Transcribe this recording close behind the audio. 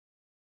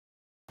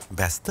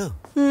ব্যস্ত?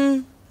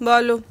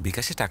 বলো।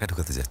 বিকাশে টাকা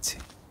ঢোকাতে যাচ্ছি।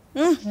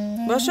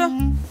 বসো।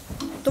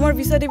 তোমার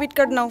ভিসা ডেবিট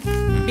কার্ড নাও,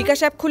 বিকাশ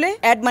অ্যাপ খুলে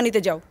অ্যাড মানিতে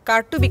যাও,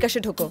 কার্ড টু বিকাশে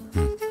ঢোকো,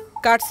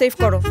 কার্ড সেভ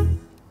করো,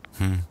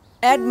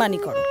 অ্যাড মানি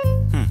করো,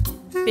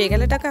 পেয়ে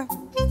গেলে টাকা।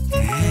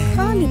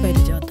 খালি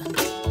বাইরে যাওয়া দাম।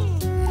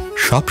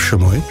 সব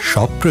সময়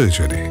সব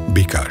প্রয়োজনে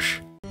বিকাশ।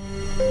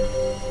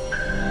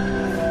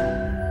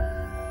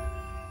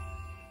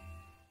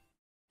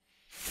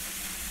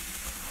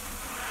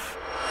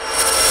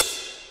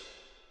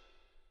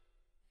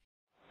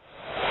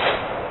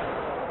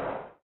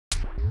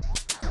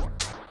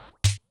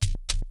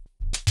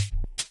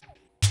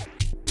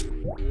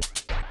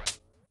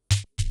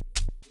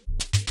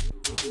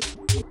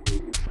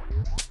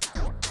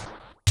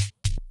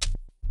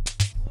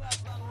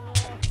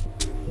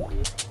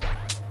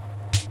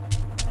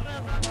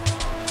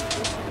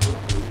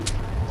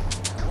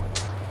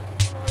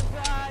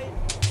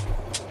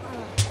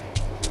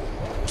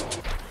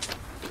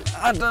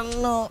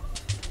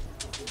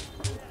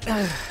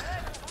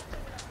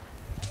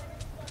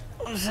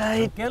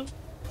 আঙ্কেল,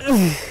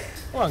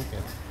 ও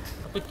আঙ্কেল,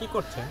 আপনি কি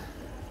করছেন?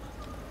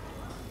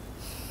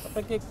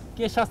 আপনাকে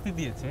কে শাস্তি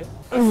দিয়েছে?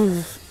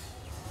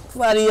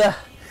 ফারিয়া।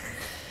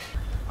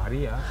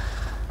 ফারিয়া?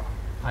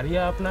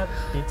 ফারিয়া আপনার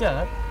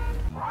টিচার?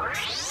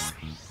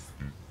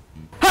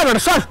 হ্যাঁ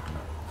বেটা sir.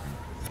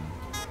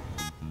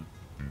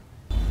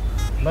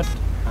 But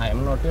I am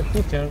not a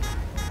teacher.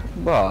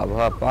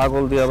 বাবা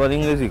পাগল দিয়ে আবার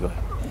ইংরেজি কয়।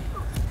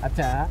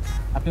 আচ্ছা,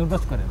 আপনি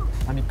উদ্দেশ্য করেন,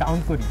 আমি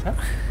কাউন্ট করি। হ্যাঁ,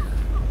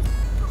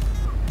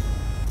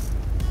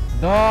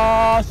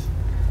 10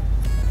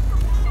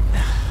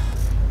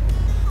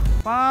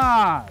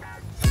 5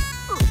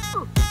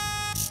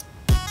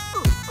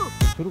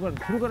 শুরু করেন,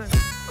 শুরু করেন।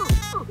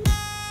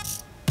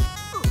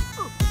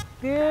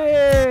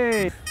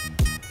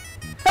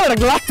 3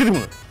 গ্লাস দিব।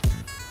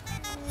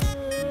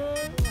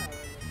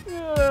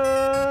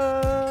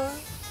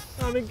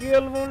 আমি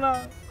খেলবো না,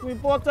 তুমি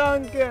পচা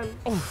আঙ্কেল।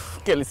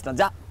 খেলিস না,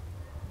 যা।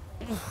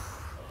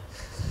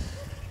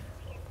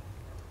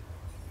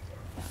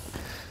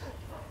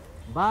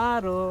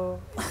 বারো।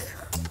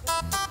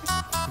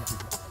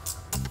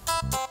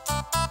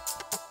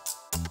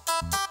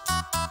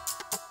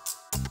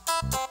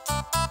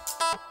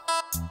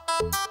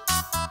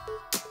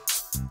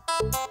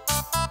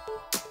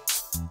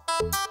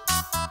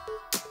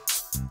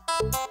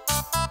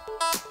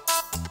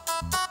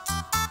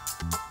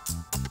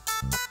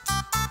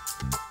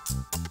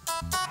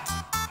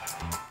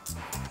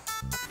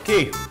 কি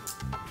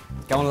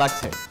কেমন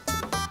লাগছে?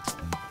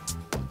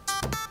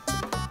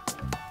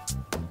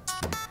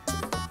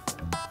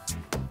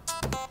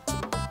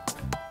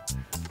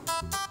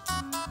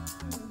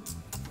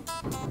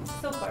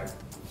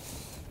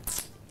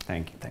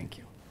 Thank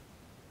you.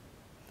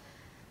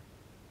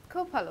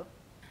 খুব ভালো।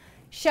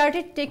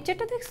 শার্টের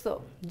টেক্সচারটা দেখছো?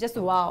 Just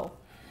wow.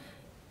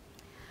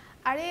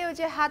 আরে ওই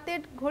যে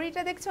হাতের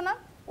ঘড়িটা দেখছো না,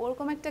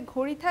 ওরকম একটা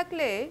ঘড়ি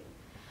থাকলে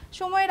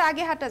সময়ের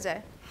আগে হাঁটা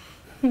যায়।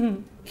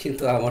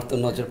 কিন্তু আমার তো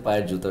নজর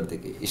পায়ের জুতার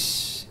দিকে। ইস,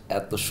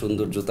 এত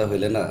সুন্দর জুতা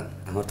হইলে না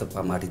আমার তো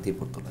পা মাটিতেই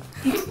পড়তো না।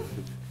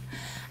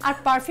 আর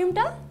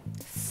পারফিউমটা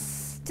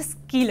জাস্ট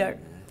কিলার।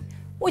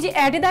 ওই যে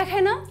অ্যাডে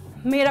দেখায় না,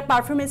 মেয়েরা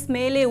পারফিউমের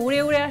স্মেলে উড়ে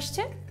উড়ে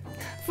আসছে,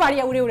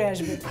 ফারিয়া উড়ে উড়ে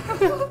আসবে।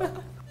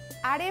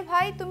 আরে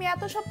ভাই, তুমি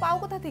এত সব পাও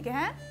কোথা থেকে?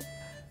 হ্যাঁ,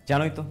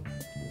 জানোই তো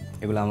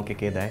এগুলো আমাকে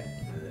কে দেয়?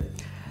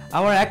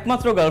 আমার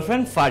একমাত্র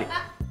গার্লফ্রেন্ড ফারিয়া।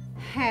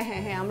 হ্যাঁ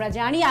হ্যাঁ হ্যাঁ, আমরা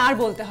জানি, আর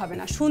বলতে হবে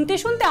না। শুনতে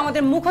শুনতে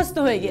আমাদের মুখস্থ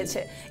হয়ে গিয়েছে।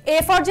 এ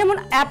ফর যেমন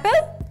Apple,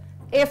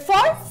 A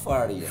for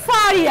Faria.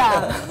 Faria.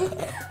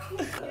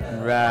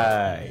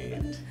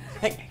 Right.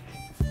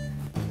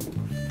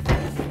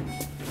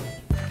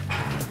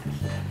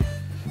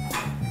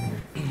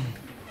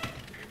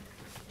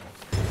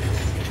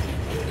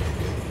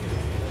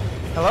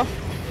 Hello.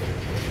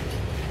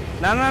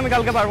 না না, আমি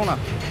কালকে পারবো না,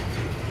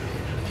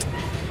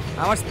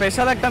 আমার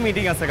স্পেশাল একটা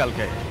মিটিং আছে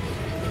কালকে।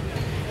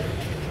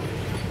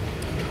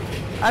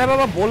 আরে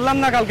বাবা, বললাম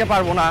না কালকে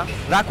পারবো না,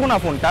 রাখো না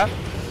ফোনটা।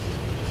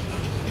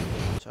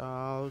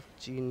 চাল,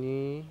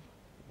 চিনি,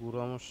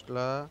 গুঁড়া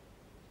মশলা,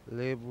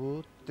 লেবু,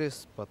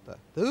 তেজপাতা।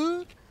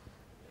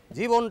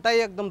 জীবনটাই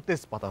একদম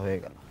তেজপাতা হয়ে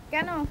গেল।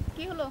 কেন,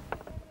 কি হলো?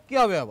 কি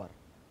হবে আবার?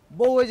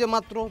 বউ এই যে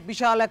মাত্র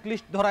বিশাল এক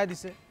লিস্ট ধরায়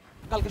দিছে।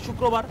 কালকে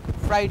শুক্রবার,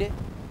 ফ্রাইডে,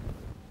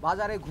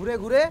 বাজারে ঘুরে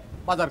ঘুরে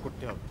বাজার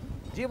করতে হবে।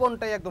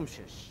 জীবনটাই একদম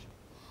শেষ।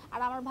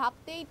 আর আমার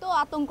ভাবতেই তো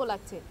আতঙ্ক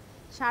লাগছে।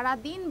 সারা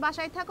দিন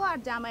বাসায় থাকো আর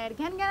জামাইয়ের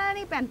ঘ্যান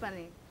ঘ্যানানি প্যান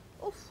প্যানে।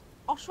 উফ,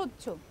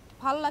 অসহ্য,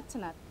 ভালো লাগছে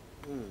না।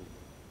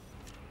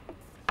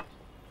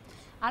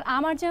 আর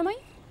আমার জামাই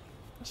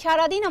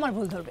সারাদিন আমার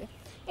ভুল ধরবে,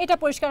 এটা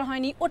পরিষ্কার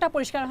হয়নি, ওটা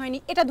পরিষ্কার হয়নি,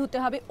 এটা ধুতে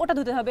হবে, ওটা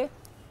ধুতে হবে।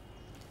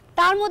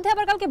 তার মধ্যে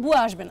আবার কালকে বুয়া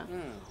আসবে না।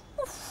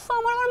 উফ,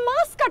 আমার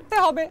মাছ কাটতে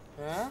হবে,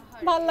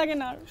 ভালো লাগে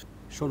না।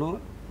 শোনো,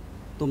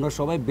 তোমরা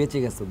সবাই বেঁচে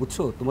গেছো,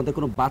 বুঝছো? তোমাদের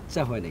কোনো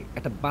বাচ্চা হয় নাই।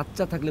 একটা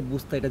বাচ্চা থাকলে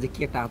বুঝতে এটা যে কি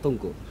একটা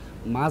আতঙ্ক।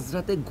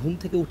 মাঝরাতে ঘুম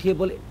থেকে উঠিয়ে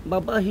বলে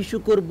বাবা হিসু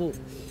করব।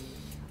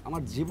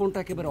 আমার জীবনটা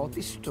একেবারে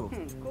অতিষ্ঠ।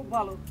 খুব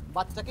ভালো,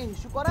 বাচ্চাকে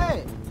হিসু করে,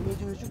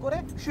 নিজে হিসু করে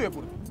শুয়ে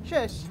পড়বে,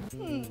 শেষ।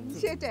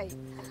 সেটাই।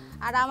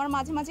 আর আমার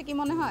মাঝে মাঝে কি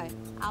মনে হয়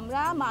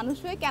আমরা মানুষ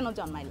হয়ে কেন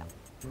জন্মাইলাম।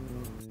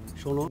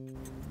 শোনো,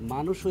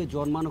 মানুষ হয়ে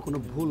জন্মানো কোনো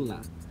ভুল না,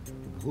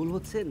 ভুল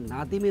হচ্ছে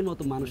নাদিমের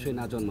মতো মানুষ হয়ে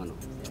না জন্মানো।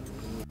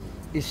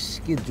 ইস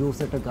কি জোস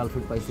একটা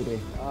গার্লফ্রেন্ড পাইছি রে।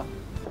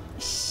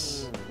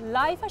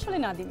 লাইফ আসলে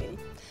নাদিমেরই,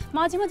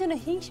 মাঝে মাঝে না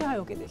হিংসা হয়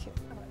ওকে দেখে।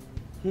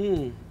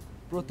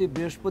 প্রতি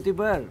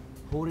বৃহস্পতিবার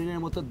হরিণের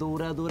মতো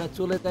দৌড়া দৌড়া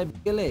চলে যায়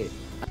গেলে,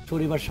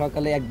 শনিবার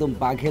সকালে একদম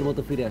বাঘের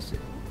মতো ফিরে আসে।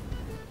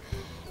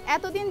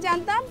 এতদিন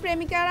জানতাম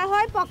প্রেমিকারা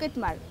হয়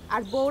পকেটমার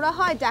আর বউরা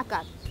হয়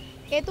ডাকাত,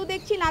 এ তো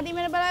দেখছি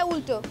নাদিমের বেলায়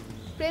উল্টো,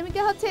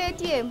 প্রেমিকা হচ্ছে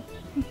এটিএম,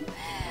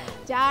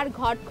 যার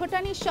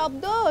ঘটঘটানির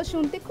শব্দ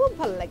শুনতে খুব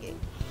ভালো লাগে।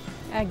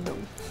 একদম।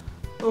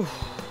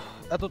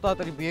 এত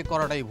তাড়াতাড়ি বিয়ে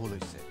করাটাই ভুল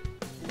হয়েছে,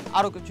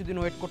 আরো কিছুদিন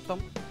ওয়েট করতাম,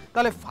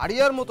 তাহলে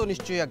ফারিয়ার মতো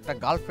নিশ্চয়ই একটা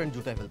গার্লফ্রেন্ড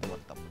জুটাই ফেলতে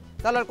পারতাম,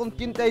 তাহলে আর কোনো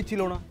চিন্তাই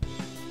ছিল না।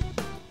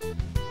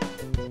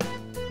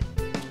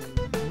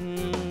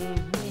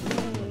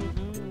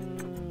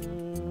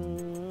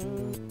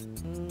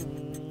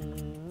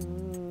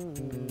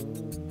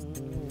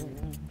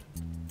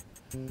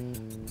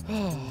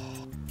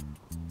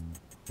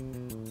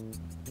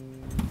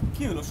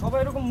 কি হলো, সবাই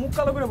এরকম মুখ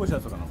কালো করে বসে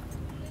আছো কেন?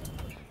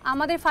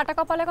 আমাদের ফাটা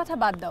কপালের কথা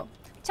বাদ দাও,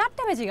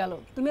 4টা বেজে গেল,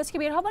 তুমি আজকে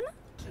বের হবে না?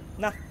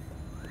 না,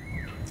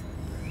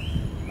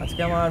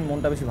 আজকে আমার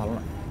মনটা বেশি ভালো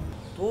না।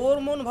 তোর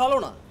মন ভালো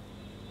না?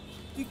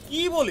 তুই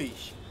কি বলিস?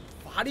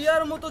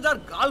 ফারিয়ার মতো যার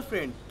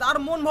গার্লফ্রেন্ড তার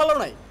মন ভালো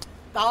নাই,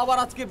 তা আবার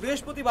আজকে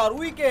বৃহস্পতিবার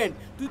উইকেন্ড,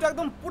 তুই তো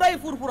একদম পুরাই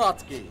ফুরফুরা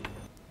আজকে।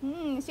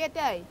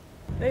 সেটাই।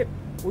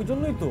 ওই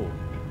জন্যই তো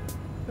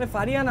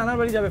ফারিয়া নানার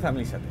বাড়ি যাবে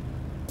ফ্যামিলির সাথে,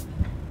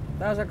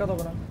 তার সাক্ষাৎ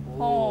হবে না।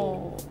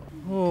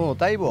 ও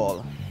তাই বল।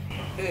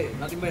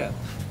 নাদিম ভাইয়া,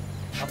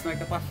 আপনার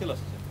একটা পার্সেল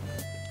আসছে।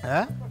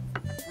 হ্যাঁ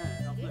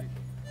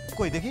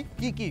কই দেখি,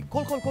 কি কি?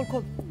 খোল খোল খোল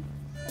খোল।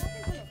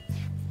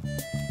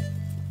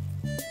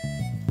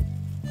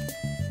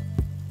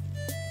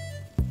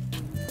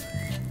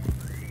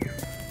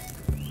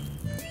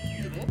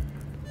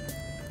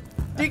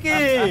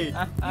 টিকিট।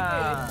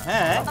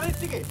 হ্যাঁ,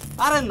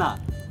 আরে না,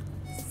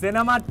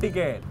 সিনেমার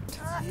টিকিট।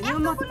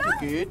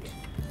 টিকিট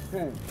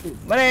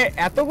মানে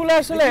এতগুলো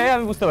আসলে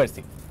আমি বুঝতে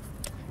পারছি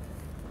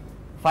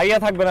ফাইয়া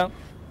থাকবে না,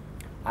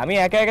 আমি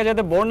একা একা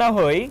যাতে বোর না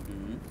হই,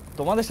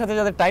 তোমাদের সাথে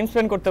যাতে টাইম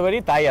স্পেন্ড করতে পারি,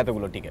 তাই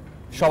এতগুলো টিকিট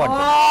সবার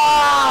জন্য।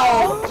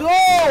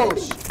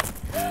 জোশ!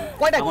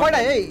 কয়টায়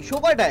কয়টায় এই শো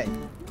কয়টায়?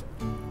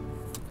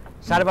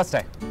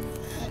 5:30টায়।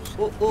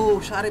 ও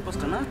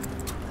 5:30 না?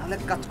 তাহলে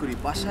এক কাজ করি,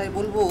 বাসায়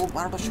বলবো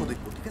 12টার শো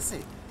দেখবো, ঠিক আছে?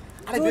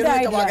 আরে বের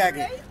হয়ে যাবো আগে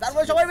আগে,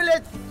 তারপরে সবাই মিলে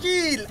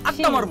চিল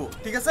আড্ডা মারবো,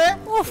 ঠিক আছে?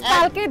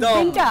 কালকে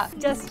দিনটা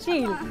জাস্ট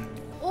চিল।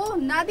 ও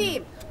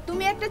নাদিম,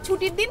 তুমি একটা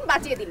ছুটির দিন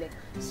বাঁচিয়ে দিলে।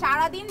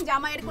 সারাদিন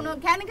জামাইয়ের কোনো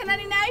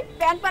ঘ্যানঘ্যানানি নাই,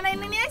 প্যান্ট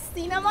পানানি নেই,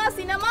 cinema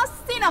cinema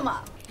cinema.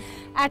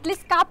 At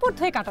least কাপড়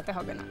ধুয়ে কাটাতে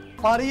হবে না।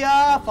 ফারিয়া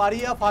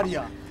ফারিয়া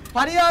ফারিয়া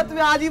ফারিয়া,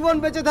 তুমি আজীবন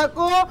বেঁচে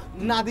থাকো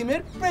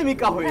নাদিমের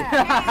প্রেমিকা হয়ে।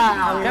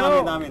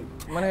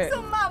 মানে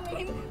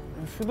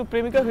শুধু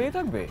প্রেমিকা হয়েই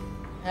থাকবে?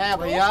 হ্যাঁ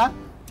ভাইয়া,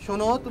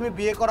 শোনো, তুমি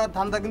বিয়ে করার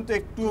ধান্দা কিন্তু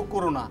একটুও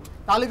করো না,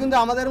 তাহলে কিন্তু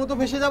আমাদের মতো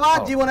ভেসে যাবা,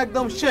 জীবন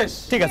একদম শেষ।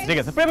 ঠিক আছে ঠিক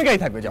আছে, প্রেমিকাই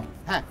থাকবে, যাও।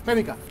 হ্যাঁ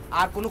প্রেমিকা,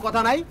 আর কোনো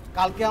কথা নাই।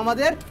 কালকে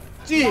আমাদের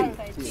চিল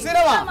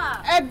সিনেমা,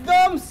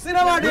 একদম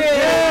সিনেমা ডে।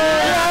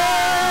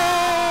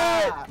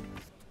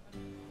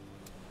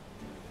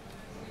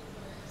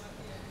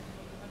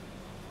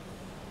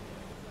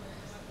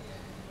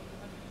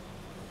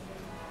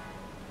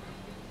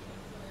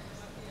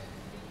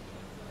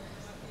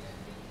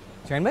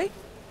 শাহিন ভাই,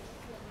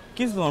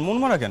 কি তোমার মন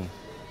মারা কেন?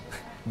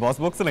 বস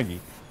বকছে নাকি?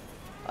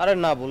 আরে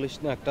না বলিস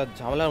না, একটা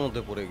ঝামেলার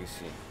মধ্যে পড়ে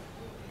গেছি।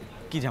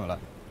 কি ঝামেলা?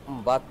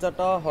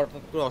 বাচ্চাটা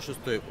হঠাৎ করে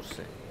অসুস্থ হয়ে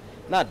পড়ছে,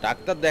 না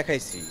ডাক্তার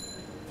দেখাইছি,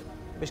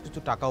 বেশ কিছু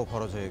টাকাও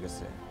খরচ হয়ে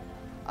গেছে,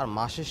 আর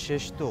মাসের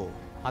শেষ তো,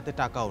 হাতে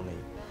টাকাও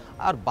নেই।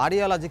 আর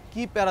বাড়িওয়ালা যে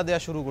কি প্যারা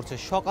দেওয়া শুরু করছে,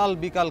 সকাল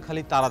বিকাল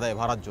খালি তাড়া দেয়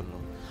ভাড়ার জন্য।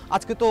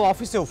 আজকে তো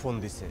অফিসেও ফোন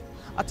দিছে।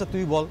 আচ্ছা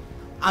তুই বল,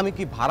 আমি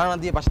কি ভাড়া না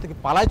দিয়ে বাসা থেকে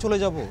পালায় চলে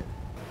যাব?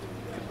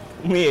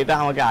 তুমি এটা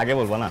আমাকে আগে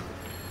বলবো না?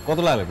 কত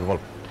লাগবে বল?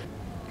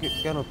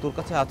 কেন, তোর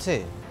কাছে আছে?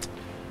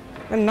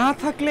 না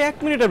থাকলে 1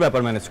 মিনিটের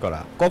ব্যাপার ম্যানেজ করা।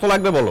 কত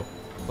লাগবে বলো?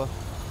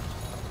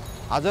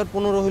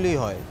 1015 হলেই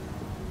হয়।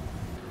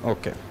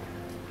 ওকে,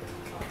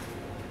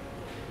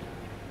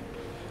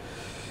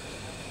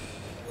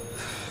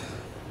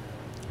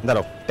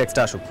 দাঁড়াও,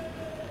 টেক্সটটা আসুক।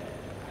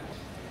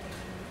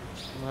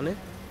 মানে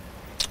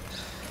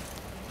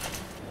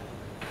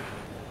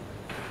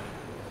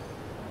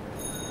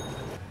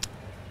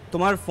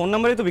তোমার ফোন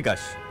নাম্বারই তো বিকাশ?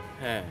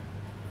 হ্যাঁ।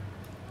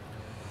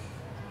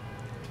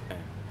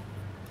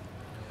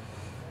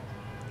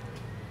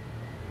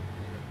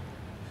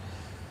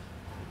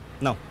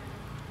 নাও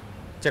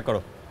চেক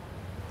করো,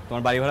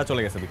 তোমার বাড়ি ভাড়া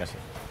চলে গেছে বিকাশে।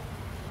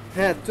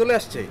 হ্যাঁ চলে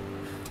আসছে।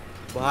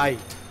 ভাই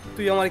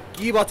তুই আমার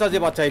কি বাঁচা যে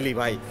বাঁচাইলি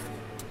ভাই।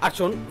 আর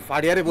শোন,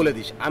 ফারিয়ারে বলে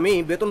দিস আমি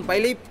বেতন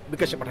পাইলেই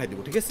বিকাশে পাঠাই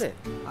দেবো, ঠিক আছে?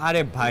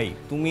 আরে ভাই,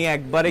 তুমি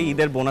একবারে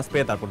ঈদের বোনাস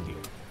পেয়ে তারপর দিও।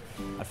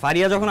 আর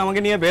ফারিয়া যখন আমাকে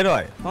নিয়ে বের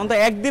হয়, তখন তো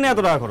একদিনে এত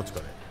টাকা খরচ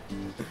করে।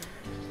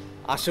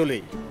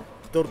 আসলেই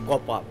তোর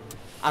কপাল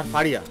আর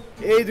ফারিয়া,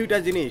 এই দুইটা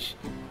জিনিস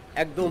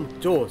একদম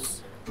জোস,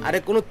 আরে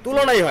কোনো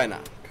তুলনাই হয় না।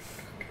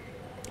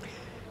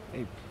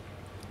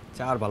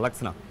 চা আর ভালো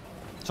লাগছে না,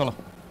 চলো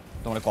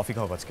তোমার কফি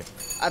খাওয়াবো আজকে।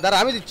 দাঁড়া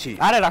আমি দিচ্ছি।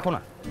 আরে রাখো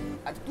না।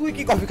 আচ্ছা তুই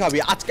কি কফি খাবি?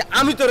 আজকে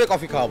আমি তোরে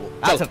কফি খাওয়াবো।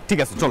 আচ্ছা ঠিক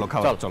আছে, চলো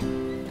খাও। চল চল।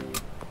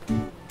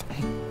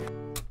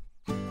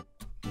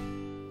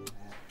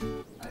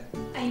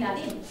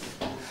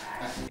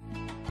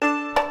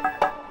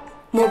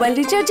 মোবাইল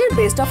রিচার্জের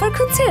বেস্ট অফার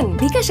খুঁজছেন?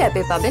 বিকাশ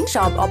অ্যাপে পাবেন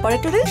সব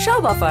অপারেটরের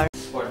সব অফার।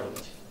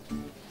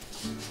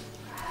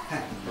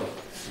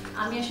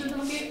 আমি আসলে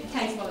তোমাকে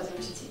থ্যাঙ্কস বলার জন্য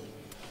এসেছি।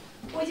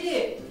 ওই যে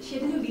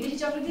সেদিন তুমি বিদেশি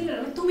চকলেট দিলে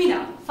না, তুমি না,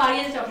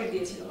 ফারিয়া চকলেট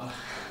দিয়েছিল।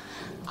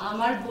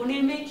 আমার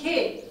বোনের মেয়ে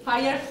খেয়ে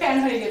ফারিয়ার ফ্যান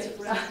হয়ে গেছে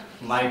পুরা।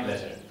 My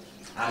pleasure.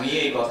 আমি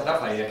এই কথাটা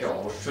ফারিয়াকে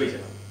অবশ্যই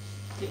জানাবো।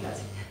 ঠিক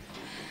আছে।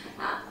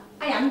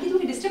 আমি কি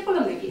তুমি ডিস্টার্ব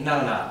করলাম নাকি? না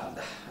না,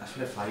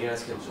 আসলে ফারিয়ার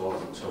আজকে জ্বর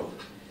বুঝছো,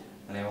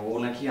 মানে ও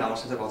নাকি আমার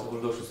সাথে কথা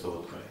বললেও সুস্থ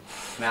বোধ করে,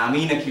 মানে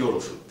আমিই নাকি ওর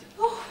ওষুধ।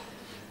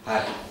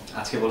 হ্যাঁ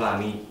আজকে বলো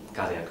আমি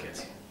কাজে আটকে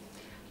আছি।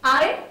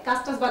 আরে কাজ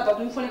টাজ বাদ দাও,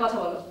 তুমি ফোনে কথা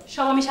বলো,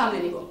 সব আমি সামলে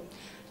নিব।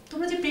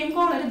 তোমরা যে প্রেম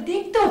করো না, এটা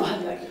দেখতেও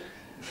ভালো লাগে।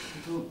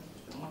 কিন্তু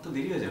তোমার তো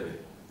দেরি হয়ে যাবে।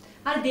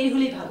 আর দেরি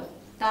হলেই ভালো,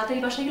 তাড়াতাড়ি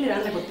বাসায় গেলে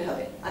রান্না করতে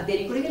হবে, আর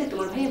দেরি করে গেলে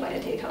তোমার ভাইয়ের বাইরে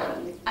থেকে খাবার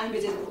আনবে, আমি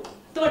বেঁচে দেবো।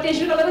 তোমার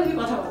টেনশন করলে তুমি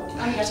কথা বলো,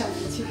 আমি কাজ সামলে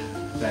নিচ্ছি।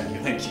 Thank you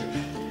thank you.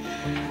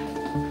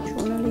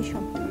 সোনালি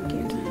সম্পর্কে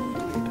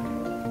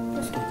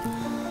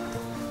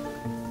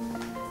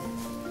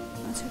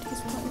আচ্ছা ঠিক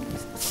আছে।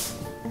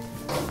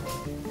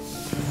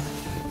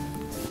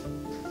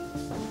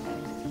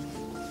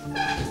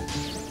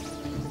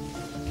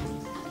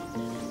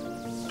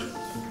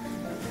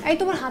 এই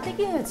তোমার হাতে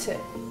কি হয়েছে?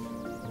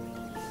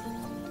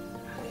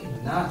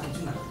 না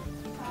কিছু না।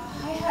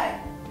 হাই হাই,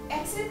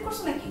 অ্যাক্সিডেন্ট করছ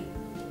নাকি?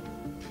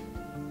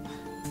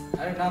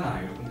 আরে না না,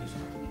 এরকম কিছু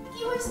না।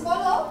 কি হয়েছে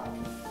বলো?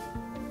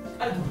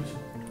 আরে ধরছো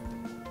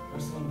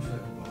পার্সোনাল বিষয়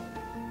বলো।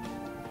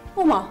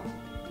 ওমা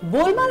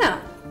বলবা না?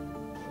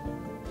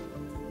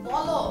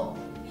 বলো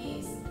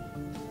প্লিজ।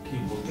 কি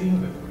বলতেই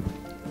হবে?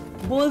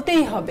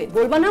 বলতেই হবে,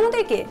 বলবা না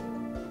আমাদেরকে?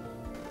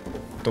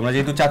 তোমরা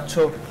যেহেতু চাচ্ছ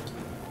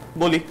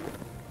বলি।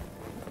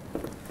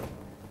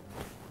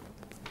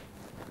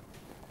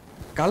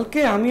 কালকে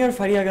আমি আর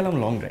ফারিয়া গেলাম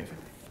লং ড্রাইভে।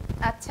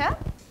 আচ্ছা।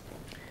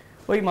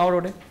 ওই মাও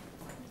রোডে।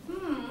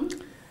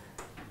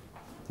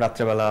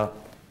 রাত্রেবেলা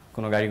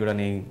কোনো গাড়ি ঘোড়া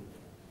নেই,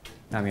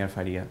 আমি আর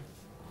ফারিয়া।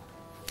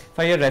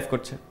 ফারিয়া ড্রাইভ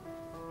করছে,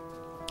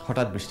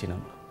 হঠাৎ বৃষ্টি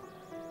নামলো।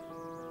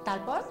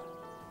 তারপর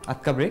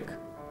আটকা ব্রেক,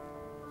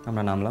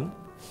 আমরা নামলাম।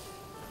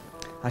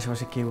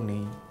 আশেপাশে কেউ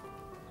নেই,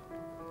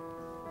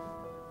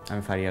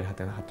 আমি ফারিয়ার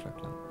হাতে হাত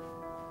রাখলাম।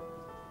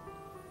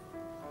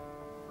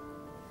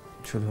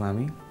 শুধু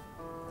আমি,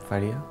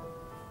 ফারিয়া,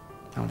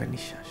 আমাদের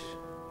নিঃশ্বাস।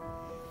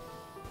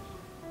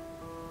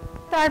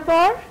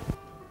 তারপর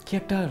কি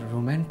একটা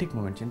রোমান্টিক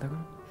মোমেন্ট, চিন্তা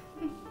করো।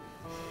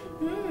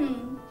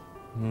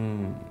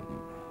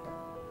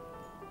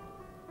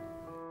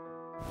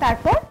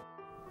 তারপর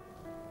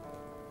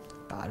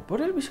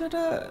তারপরের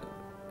বিষয়টা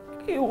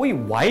ওই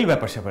ওয়াইল্ড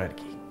ব্যাপার স্যাপার আর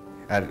কি।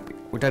 আর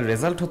ওটার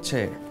রেজাল্ট হচ্ছে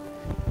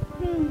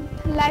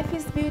লাইফ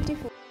ইজ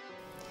বিউটিফুল।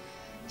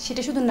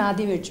 সেটা শুধু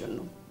নাদিমের জন্য।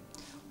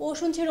 ও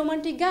শুনছে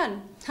রোমান্টিক গান,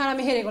 আর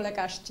আমি হেরে গলায়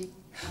কাশছি।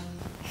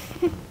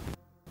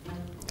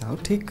 তাও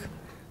ঠিক।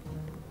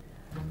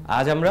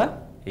 আজ আমরা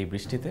এই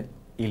বৃষ্টিতে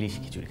ইলিশ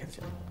খিচুড়ি খেতে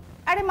যাব।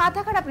 আরে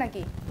মাথা খারাপ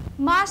নাকি?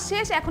 মাস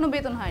শেষ এখনো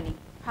বেতন হয়নি,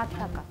 হাত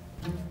ফাঁকা।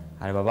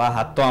 আরে বাবা,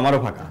 হাত তো আমারও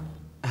ফাঁকা।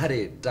 আরে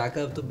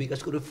টাকা তো বিকাশ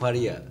করে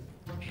ফারিয়া।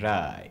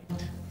 রাইট।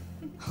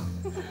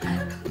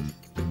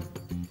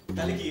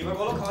 তাহলে কি এবার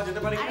বলো খাওয়া যেতে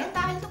পারে কিনা? আরে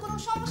তাহলে তো কোনো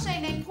সমস্যাই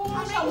নাই।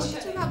 আমরা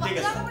কিছু খাবো, ঠিক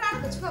আছে। আমরা আরো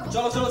কিছু খাবো।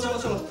 চলো চলো চলো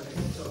চলো।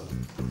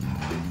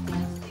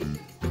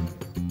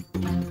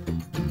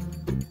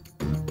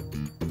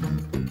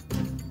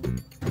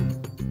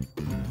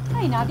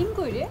 এই নাদিম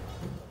কই রে?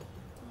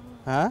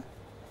 হ্যাঁ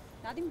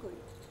নাদিম কই?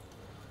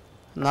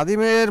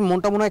 নাদিমের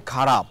মনটা মনে হয়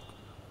খারাপ,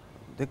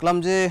 দেখলাম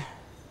যে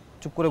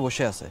চুপ করে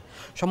বসে আছে।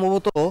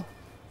 সম্ভবত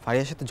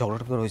ফারিয়ার সাথে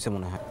ঝগড়া হয়েছে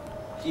মনে হয়।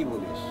 কি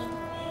বলিস?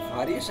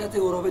 ফারিয়ার সাথে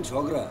ওর হবে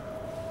ঝগড়া?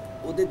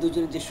 ওদের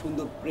দুজনের যে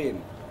সুন্দর প্রেম,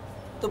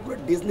 তো পুরো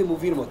ডিজনি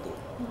মুভির মতো।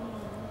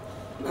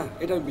 না,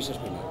 এটা আমি বিশ্বাস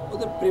করি না।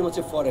 ওদের প্রেম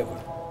হচ্ছে ফর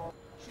এভার।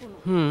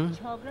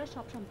 ঝগড়া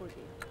সব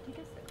সম্পর্কে, ঠিক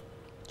আছে?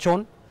 শোন,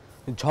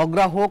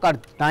 ঝগড়া হোক আর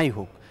নাই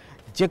হোক,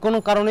 যে কোনো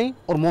কারণেই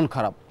ওর মন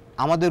খারাপ,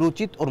 আমাদের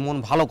উচিত ওর মন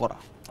ভালো করা।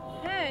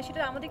 হ্যাঁ,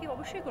 সেটা আমাদেরকে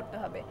অবশ্যই করতে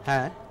হবে।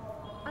 হ্যাঁ।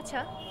 আচ্ছা,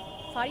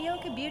 ফারিয়া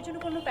ওকে বিয়ের জন্য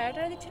কোনো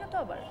প্যারাটারা দিচ্ছে না তো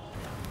আবার?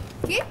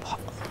 কি?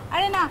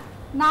 আরে না,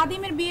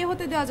 নাদিমের বিয়ে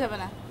হতে দেওয়া যাবে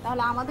না,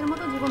 তাহলে আমাদের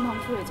মতো জীবন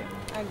ধ্বংস হয়ে যাবে।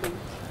 একদম।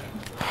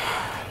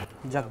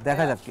 যাক,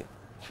 দেখা যাক। কি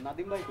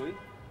নাদিম ভাই কই?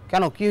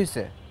 কেন, কি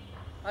হয়েছে?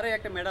 আরে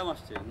একটা ম্যাডাম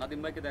আসছে, নাদিম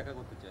ভাইকে দেখা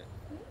করতে চায়।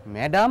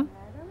 ম্যাডাম?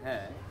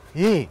 হ্যাঁ।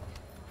 এ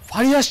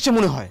ফারিয়া আসছে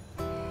মনে হয়।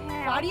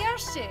 ফারিয়া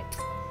আসছে?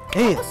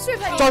 এই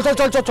চল চল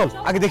চল চল চল,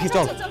 আগে দেখি,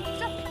 চল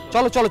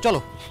চলো চলো চলো।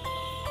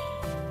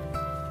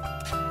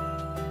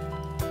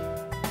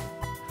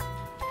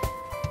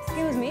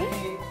 Excuse me.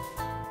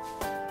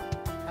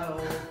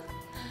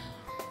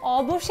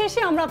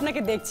 অবশেষে আমরা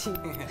আপনাকে দেখছি।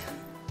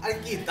 আরে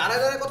কি দাঁড়া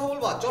দাঁড়া কথা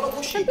বলবা? চলো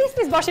বসি। প্লিজ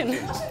প্লিজ বসেন।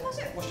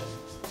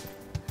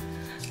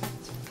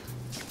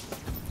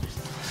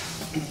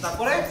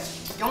 তারপরে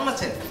কেমন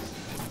আছেন?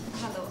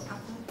 ভালো।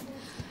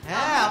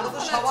 আমরা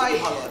তো সবাই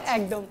ভালো আছি।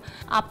 একদম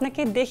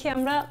আপনাকে দেখে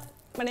আমরা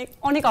মানে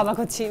অনেক অবাক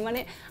হচ্ছি, মানে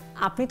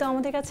আপনি তো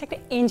আমাদের কাছে একটা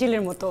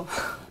এঞ্জেলের মতো।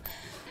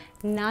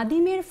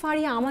 নাদিমের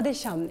ফারিয়া আমাদের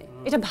সামনে,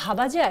 এটা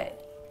ভাবা যায়?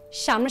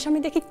 সামনাসামনি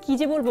দেখে কি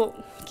যে বলবো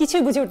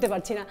কিছুই বুঝে উঠতে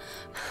পারছি না।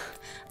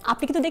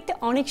 আপনি কিন্তু দেখতে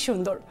অনেক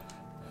সুন্দর।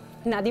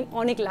 নাদিম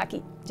অনেক লাকি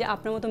যে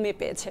আপনার মতো মেয়ে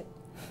পেয়েছে।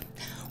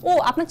 ও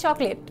আপনার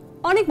চকলেট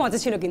অনেক মজা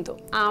ছিল, কিন্তু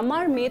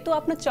আমার মেয়ে তো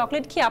আপনার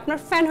চকলেট খেয়ে আপনার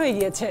ফ্যান হয়ে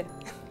গিয়েছে।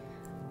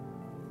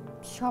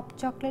 সব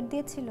চকলেট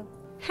দিয়েছিল?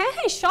 হ্যাঁ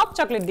হ্যাঁ, সব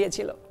চকলেট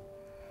দিয়েছিল।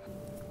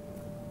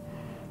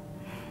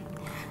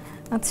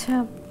 আচ্ছা,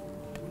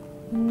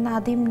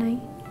 নাদিম নাই?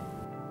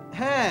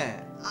 হ্যাঁ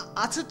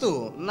আছে তো,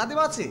 নাদিম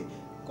আছে,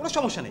 কোনো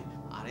সমস্যা নেই।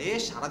 আরে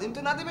সারাদিন তো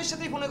নাদিমের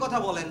সাথেই ফোনে কথা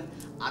বলেন,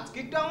 আজকে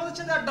একটু আমাদের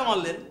সাথে আড্ডা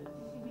মারলেন।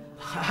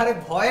 আরে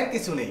ভয়ের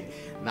কিছু নেই,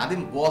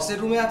 নাদিম বসের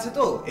রুমে আছে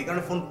তো এই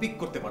কারণে ফোন পিক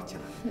করতে পারছে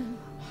না।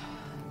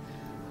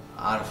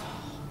 আর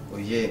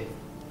ওই যে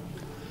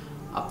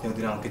আপনি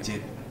ওদিন আমাকে যে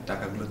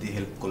টাকাগুলো দিয়ে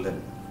হেল্প করলেন,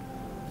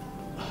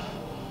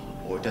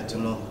 ওইটার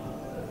জন্য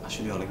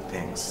আসলে অনেক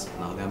থ্যাঙ্কস,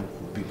 নাহলে আমি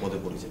খুব বিপদে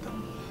পড়ে যেতাম।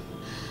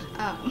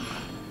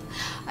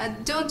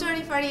 ডোন্ট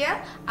ওয়ারি ফারিয়া,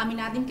 আমি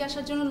নাদিমকে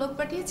আসার জন্য লোক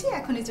পাঠিয়েছি,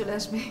 এখনই চলে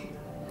আসবে।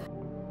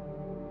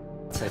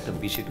 আচ্ছা, একটা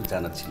বিষয় একটু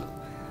জানার ছিল,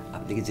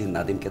 আপনি কি যে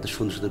নাদিমকে এত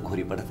সুন্দর সুন্দর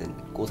ঘড়ি পাঠাতেন,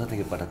 কোথা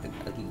থেকে পাঠাতেন?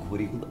 আর কি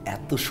ঘড়িগুলো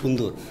এত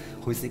সুন্দর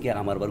হয়েছে কি,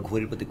 আমার আবার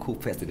ঘড়ির প্রতি খুব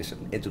ফ্যাসিনেশন,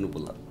 এর জন্য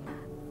বললাম।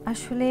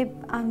 আসলে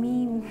আমি...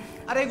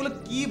 আরে এগুলো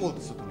কি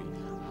বলতেছো তুমি?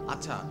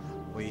 আচ্ছা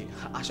ওই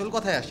আসল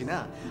কথায় আসি না।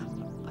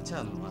 আচ্ছা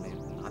মানে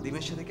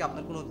নাদিমের সাথে কি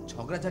আপনার কোনো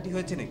ঝগড়াঝাটি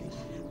হয়েছে নাকি?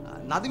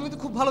 নাদিম তো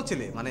খুব ভালো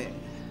ছেলে মানে।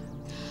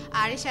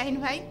 আরে শাহিন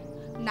ভাই,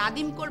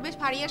 নাদিম করবে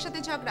ফারিয়ার সাথে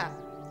ঝগড়া?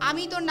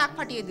 আমি তোর নাক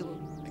ফাটিয়ে দেব।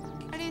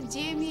 আরে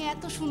যে মেয়ে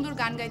এত সুন্দর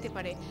গান গাইতে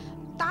পারে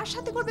তার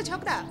সাথে করবে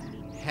ঝগড়া?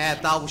 হ্যাঁ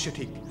তা অবশ্য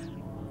ঠিক।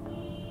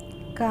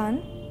 গান?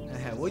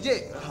 হ্যাঁ ওই যে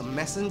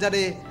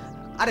মেসেঞ্জারে।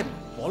 আরে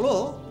বলো।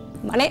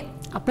 মানে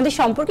আপনাদের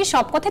সম্পর্কে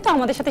সব কথাই তো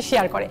আমাদের সাথে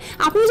শেয়ার করে।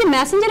 আপনি যে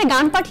মেসেঞ্জারে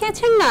গান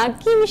পাঠিয়েছেন না,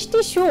 কি মিষ্টি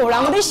সুর,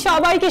 আমাদের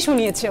সবাইকে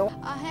শুনিয়েছে।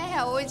 হ্যাঁ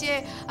হ্যাঁ, ওই যে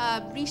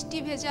বৃষ্টি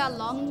ভেজা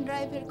লং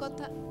ড্রাইভের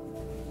কথা।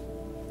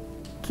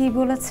 কি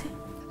বলেছে?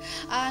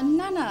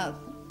 না না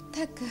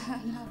থাক,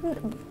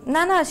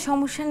 না না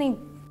সমস্যা নেই,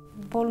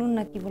 বলুন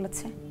না কি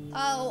বলেছে।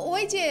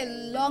 ওই যে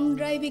লং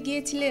ড্রাইভে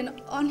গিয়েছিলেন,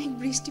 অনেক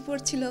বৃষ্টি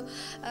পড়ছিল,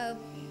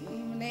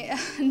 মানে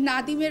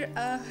নাদিমের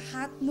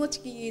হাত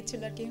মচকে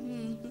গিয়েছিল আর কি।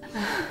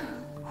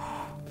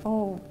 ও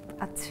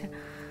আচ্ছা।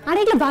 আরে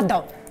এগুলো বাদ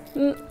দাও,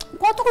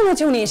 কতক্ষণ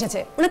হচ্ছে উনি এসেছে,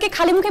 ওনাকে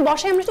খালি মুখে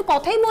বসায় আমরা একটু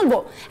কথাই বলবো,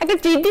 একটা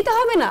ট্রিট দিতে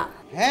হবে না?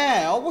 হ্যাঁ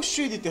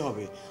অবশ্যই দিতে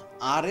হবে।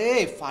 আরে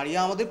ফারিয়া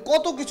আমাদের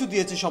কত কিছু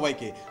দিয়েছে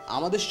সবাইকে,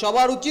 আমাদের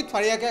সবার উচিত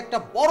ফারিয়াকে একটা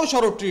বড়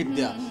সড়ো ট্রিট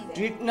দেয়া।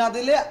 ট্রিট না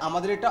দিলে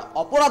আমাদের এটা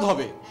অপরাধ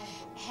হবে।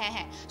 হ্যাঁ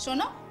হ্যাঁ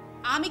শোনো,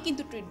 আমি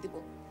কিন্তু ট্রিট দেব।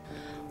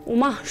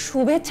 উমা,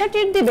 শুভেচ্ছা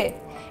ট্রিট দিবে?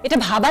 এটা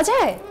ভাবা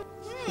যায়?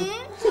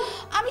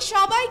 আমি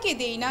সবাইকে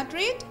দেই না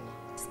ট্রিট,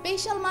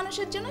 স্পেশাল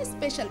মানুষের জন্য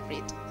স্পেশাল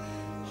ট্রিট।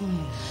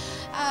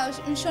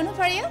 শোনো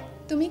ফারিয়া,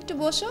 তুমি একটু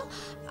বসো,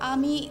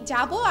 আমি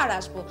যাব আর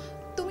আসবো।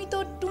 তুমি তো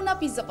টুনা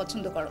পিৎজা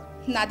পছন্দ করো,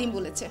 নাদিম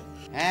বলেছে।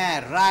 হ্যাঁ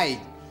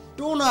রাইট,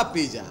 টুনা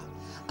পিৎজা।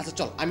 আচ্ছা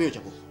চল আমিও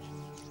যাব।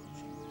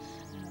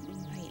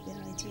 ভাই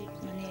ওই যে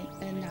মানে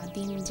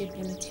নাদিম যে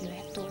বলেছিল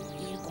এত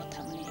ইয়ে কথা,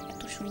 মানে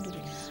এত সুন্দর,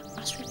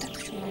 আসলে এত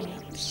সুন্দর না,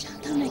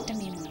 সাধারণ একটা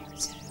মেয়ে মনে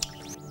হচ্ছে।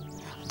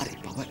 আরে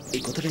বাবা,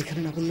 এই কথাটা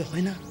এখানে না বললে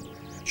হয় না।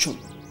 শোন,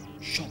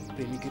 সব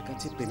প্রেমিকের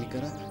কাছে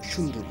প্রেমিকারা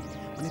সুন্দরী,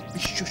 মানে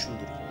বিশ্ব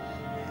সুন্দরী।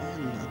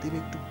 নাদিম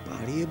একটু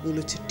বাড়িয়ে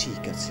বলেছে,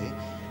 ঠিক আছে,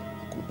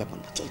 কোনো ব্যাপার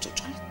না, চল চল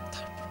চল।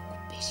 তারপর খুব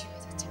বেশি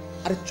হয়ে যাচ্ছে।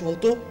 আরে চল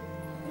তো।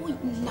 ওই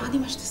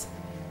নাদিম আসতেছে।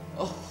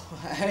 ও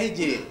এই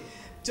যে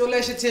চলে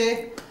এসেছে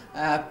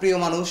প্রিয়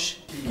মানুষ।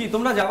 কি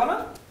তোমরা যাবা না?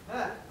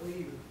 হ্যাঁ ওই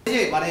যে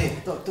মানে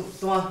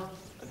তোমার।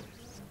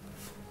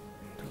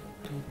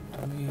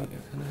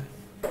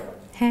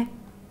 হ্যাঁ,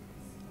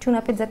 টুনা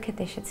পিৎজা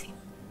খেতে এসেছি,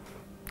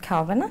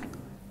 খাওয়াবে না?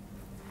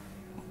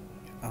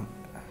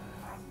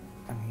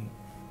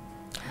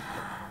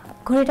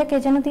 ঘড়িটা কে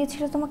যেন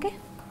দিয়েছিল তোমাকে?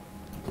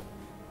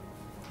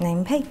 নাইম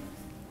ভাই।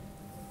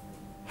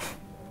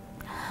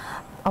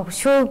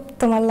 অবশ্য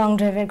তোমার লং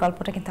ড্রাইভের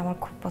গল্পটা কিন্তু আমার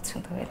খুব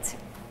পছন্দ হয়েছে,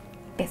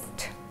 বেস্ট।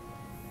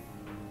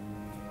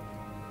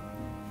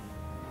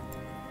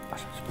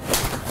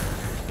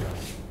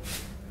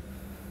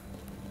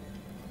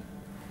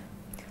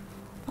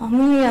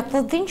 আমি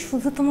এতদিন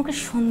শুধু তোমাকে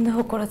সন্দেহ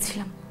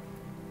করেছিলাম,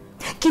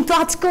 কিন্তু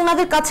আজকে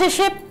ওনাদের কাছে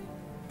এসে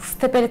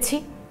বুঝতে পেরেছি,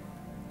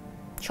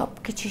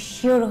 সবকিছু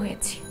শিওর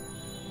হয়েছি।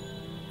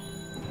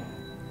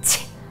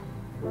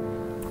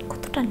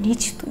 কতটা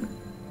নিচ তুমি।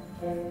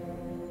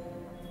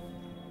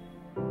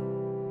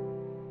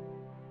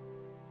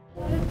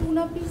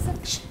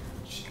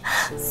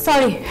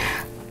 সরি,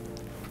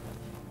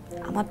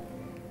 আমার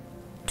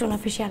টুনা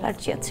ফিশে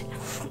অ্যালার্জি আছে।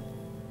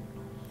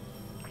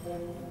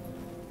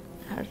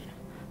 আর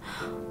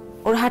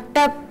ওর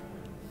হাতটা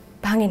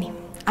ভাঙেনি,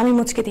 আমি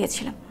মুচকে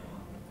দিয়েছিলাম,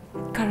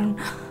 কারণ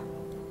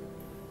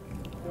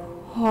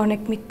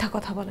অনেক মিথ্যা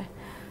কথা বলে।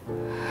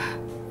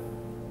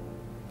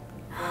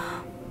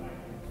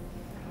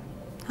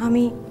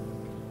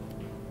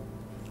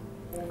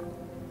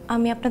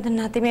 আমি আপনাদের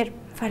নাদিমের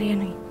ফারিয়া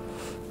নই।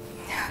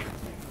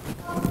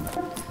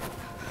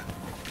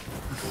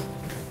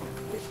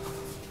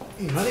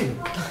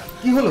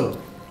 কি হলো?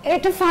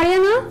 এটা ফারিয়া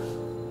না?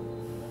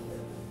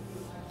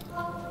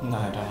 না,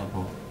 এটা আমার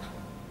বউ।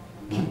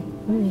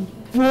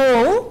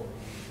 বউ?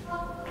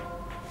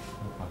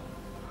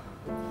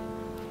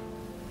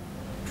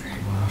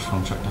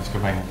 সংসারটা আজকে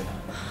বাইরে দিলাম।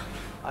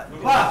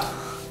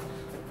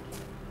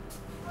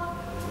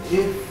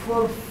 এ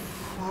ফর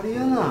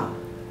ফারিয়া না?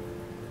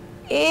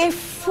 এ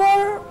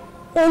ফর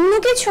অন্য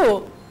কিছু?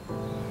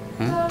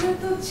 তাহলে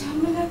তো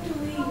ঝামেলাটা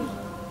হয়ে গেল।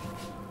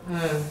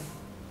 হ্যাঁ,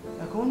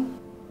 এখন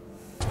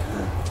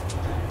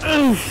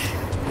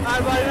আর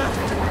বাইরে না।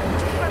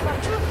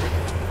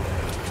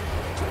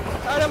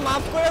 আরে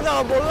মাফ করে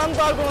দাও, বললাম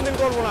তো আর কোনোদিন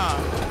করবো না।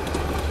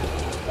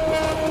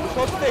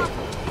 সত্যি।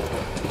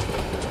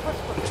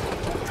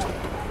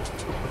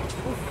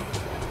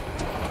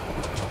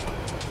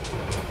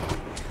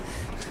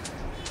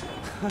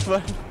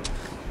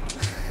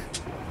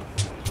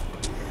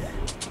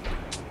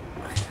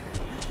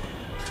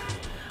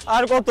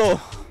 আর কত?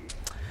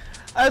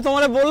 আরে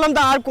তোমারে বললাম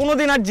তো আর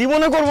কোনোদিন আর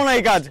জীবনে করবো না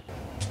এই কাজ।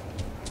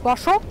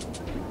 বসো।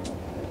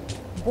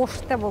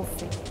 বসতে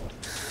বলছি।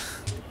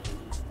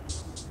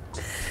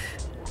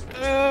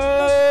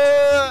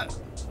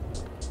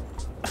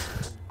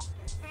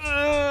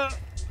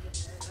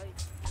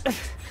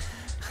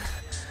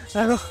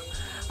 দেখো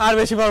আর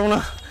বেশি পারবো না।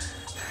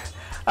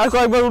 আর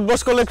কয়েকবার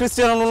উঠবস করলে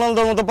ক্রিস্টিয়ানো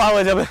রোনালদোর মতো পা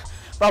হয়ে যাবে।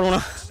 পারবো না।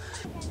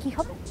 কি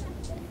হবে?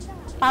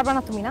 পারবা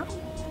না তুমি না?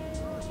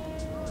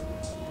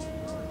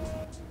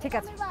 ঠিক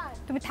আছে,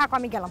 তুমি থাকো,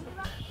 আমি গেলাম।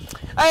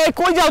 এই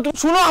কই যাও তুমি?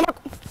 শুনো আমার।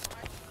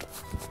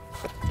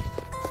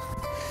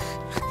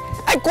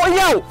 এই কই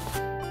যাও?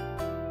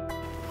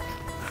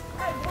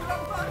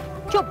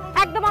 চুপ,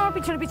 একদম আমার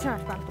পিছনে পিছনে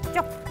আসবা।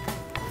 চুপ।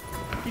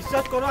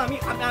 বিশ্বাস করো আমি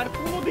আর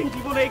কোনোদিন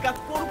জীবনে এই কাজ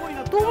করবোই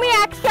না। তুমি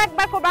 101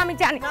 বার করবে, আমি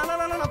জানি। না না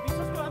না না,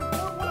 বিশ্বাস